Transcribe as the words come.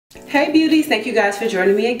Hey beauties, thank you guys for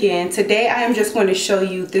joining me again. Today I am just going to show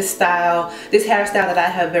you this hairstyle that I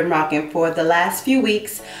have been rocking for the last few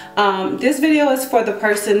weeks. This video is for the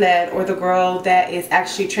person or the girl that is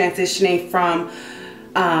actually transitioning from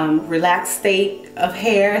relaxed state of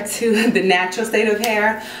hair to the natural state of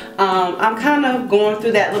hair. I'm kind of going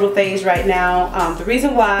through that little phase right now. The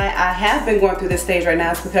reason why I have been going through this stage right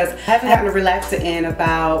now is because I haven't gotten a relaxer in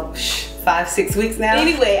about 5-6 weeks now.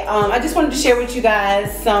 Anyway, I just wanted to share with you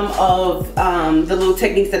guys some of the little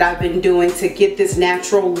techniques that I've been doing to get this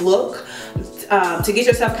natural look, to get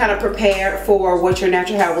yourself kind of prepared for what your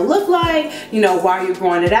natural hair will look like, you know, while you're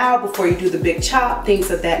growing it out, before you do the big chop,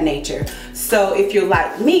 things of that nature. So if you're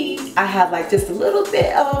like me, I have like just a little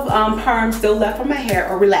bit of perm still left on my hair,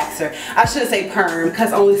 or relaxer. I shouldn't say perm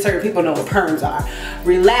because only certain people know what perms are.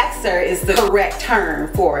 Relaxer is the correct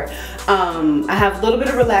term for it. I have a little bit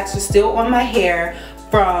of relaxer still on my hair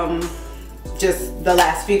from just since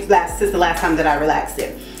the last time that I relaxed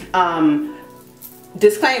it.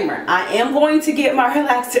 Disclaimer, I am going to get my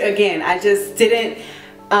relaxer again. I just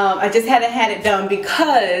hadn't had it done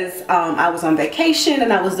because I was on vacation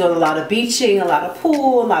and I was doing a lot of beaching, a lot of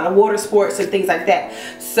pool, a lot of water sports and things like that.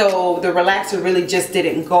 So the relaxer really just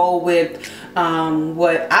didn't go with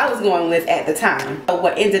what I was going with at the time. So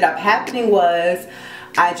what ended up happening was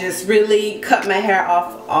I just really cut my hair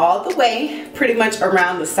off all the way, pretty much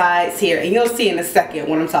around the sides here, and you'll see in a second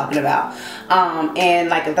what I'm talking about. And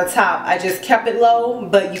like at the top, I just kept it low,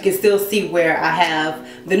 but you can still see where I have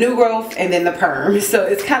the new growth and then the perm. So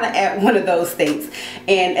it's kind of at one of those states,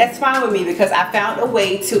 and that's fine with me because I found a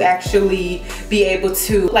way to actually be able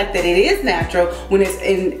to like that it is natural when it's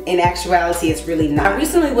in actuality it's really not. I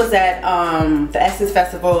recently was at the Essence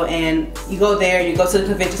Festival, and you go there, you go to the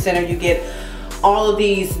convention center, you get all of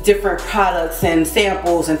these different products and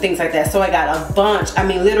samples and things like that. So I got a bunch, I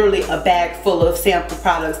mean literally a bag full of sample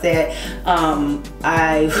products that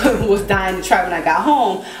I was dying to try when I got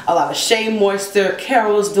home. A lot of Shea Moisture,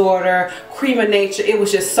 Carol's Daughter, Cream of Nature. It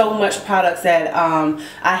was just so much products that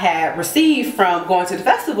I had received from going to the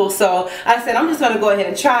festival. So I said I'm just gonna go ahead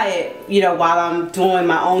and try it, you know, while I'm doing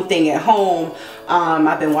my own thing at home.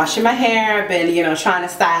 I've been washing my hair, I've been, you know, trying to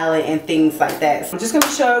style it and things like that. So I'm just going to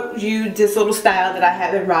show you this little style that I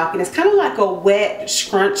have been rocking. It's kind of like a wet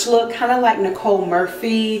scrunch look, kind of like Nicole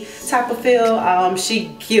Murphy type of feel.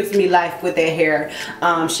 She gives me life with that hair.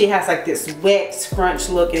 She has like this wet scrunch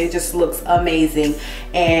look and it just looks amazing.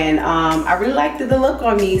 And I really liked the look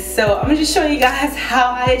on me. So I'm going to just show you guys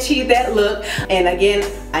how I achieved that look. And again,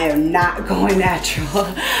 I am not going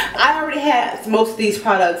natural. I already have most of these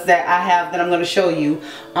products that I have that I'm going to show you.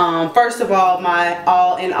 First of all, my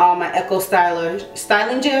all-in-all, my Eco Styler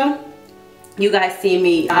styling gel. You guys see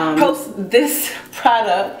me post this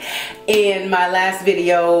product in my last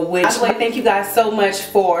video, which by the way, thank you guys so much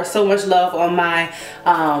for so much love on my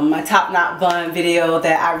my top knot bun video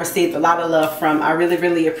that I received a lot of love from. I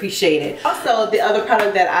really appreciate it. Also, the other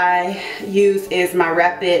product that I use is my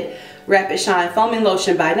Rapid Shine Foaming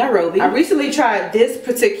Lotion by Nairobi. I recently tried this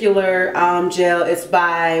particular gel. It's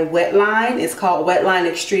by Wetline. It's called Wetline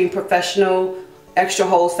Extreme Professional Extra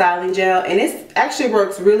Hold Styling Gel, and it actually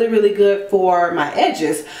works really good for my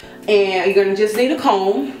edges. And you're gonna just need a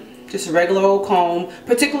comb, just a regular old comb,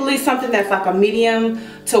 particularly something that's like a medium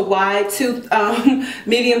to wide tooth comb,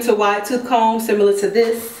 similar to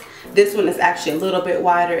this. This one is actually a little bit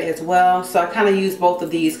wider as well. So I kind of use both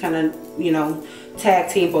of these, kind of, you know,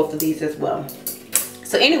 tag team both of these as well.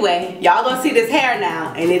 So anyway, y'all gonna see this hair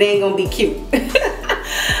now and it ain't gonna be cute.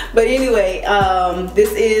 But anyway,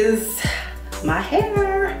 this is my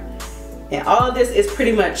hair, and all of this is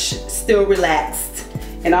pretty much still relaxed,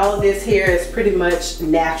 and all of this here is pretty much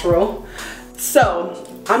natural. So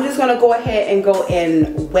I'm just gonna go ahead and go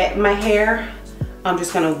and wet my hair. I'm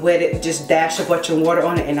just gonna wet it, just dash a bunch of water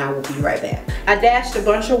on it, and I will be right back. I dashed a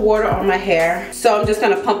bunch of water on my hair, so I'm just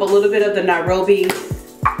gonna pump a little bit of the Nairobi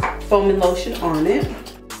foaming lotion on it.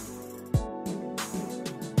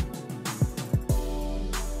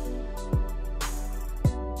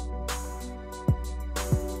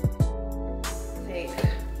 Take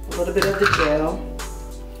a little bit of the gel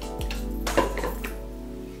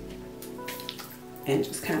and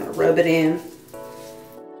just kind of rub it in.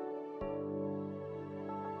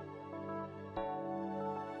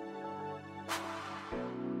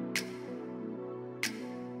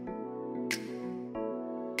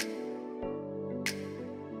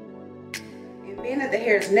 Being that the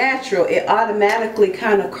hair is natural, it automatically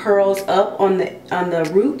kind of curls up on the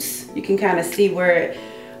roots. You can kind of see where it,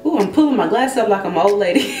 ooh, I'm pulling my glass up like I'm an old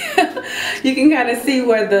lady. You can kind of see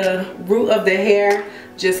where the root of the hair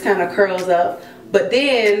just kind of curls up. but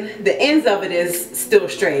then the ends of it is still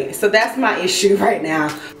straight. So that's my issue right now.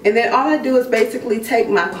 And then all I do is basically take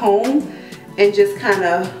my comb and just kind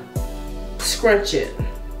of scrunch it.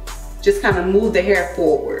 Just kind of move the hair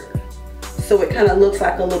forward. So it kind of looks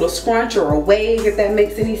like a little scrunch or a wave, if that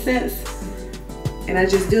makes any sense. And I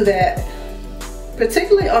just do that,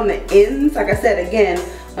 particularly on the ends, like I said, again,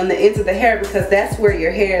 on the ends of the hair, because that's where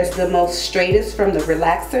your hair is the most straightest from the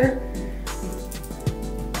relaxer.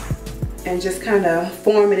 And just kind of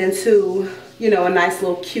form it into, you know, a nice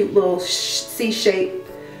little cute little C-shape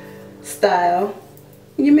style.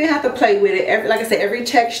 You may have to play with it. Like I said, every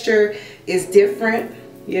texture is different.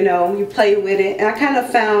 You know, you play with it. And I kind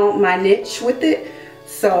of found my niche with it.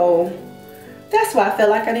 So that's why I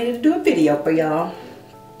felt like I needed to do a video for y'all.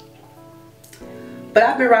 But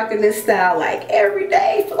I've been rocking this style like every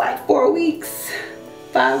day for like 4 weeks,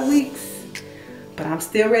 5 weeks. But I'm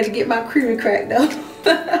still ready to get my creamy crack though.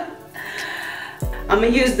 I'm gonna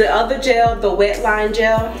use the other gel, the wet line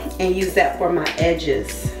gel, and use that for my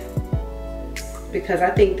edges. Because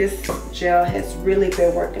I think this gel has really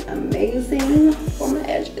been working amazing for my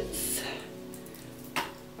edges.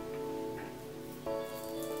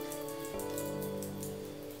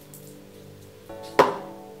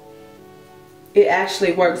 It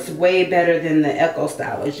actually works way better than the Echo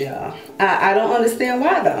Styler gel. I don't understand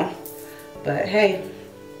why though. But hey,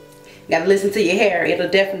 you gotta listen to your hair. It'll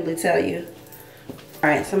definitely tell you.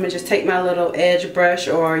 Alright, so I'm gonna just take my little edge brush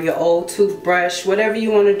or your old toothbrush, whatever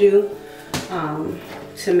you want to do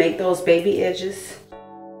to make those baby edges.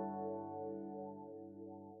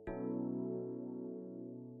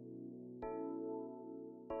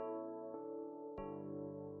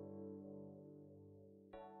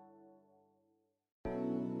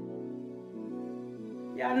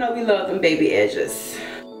 Y'all know we love them baby edges.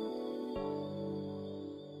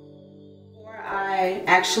 Before I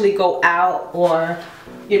actually go out or,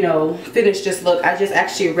 you know, finish this look, I just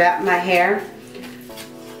actually wrap my hair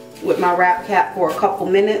with my wrap cap for a couple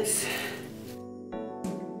minutes.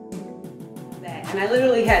 And I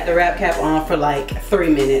literally had the wrap cap on for like 3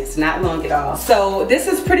 minutes, not long at all. So this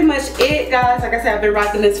is pretty much it, guys. Like I said, I've been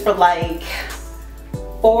rocking this for like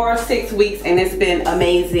 4 or 6 weeks and it's been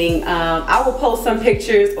amazing. I will post some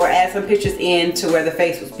pictures or add some pictures in to where the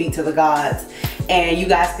face was beat to the gods and you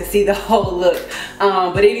guys can see the whole look.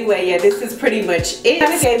 But anyway, yeah, this is pretty much it. I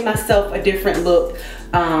kind of gave myself a different look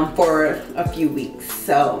for a few weeks.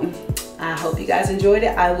 So I hope you guys enjoyed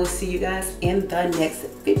it. I will see you guys in the next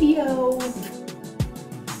video.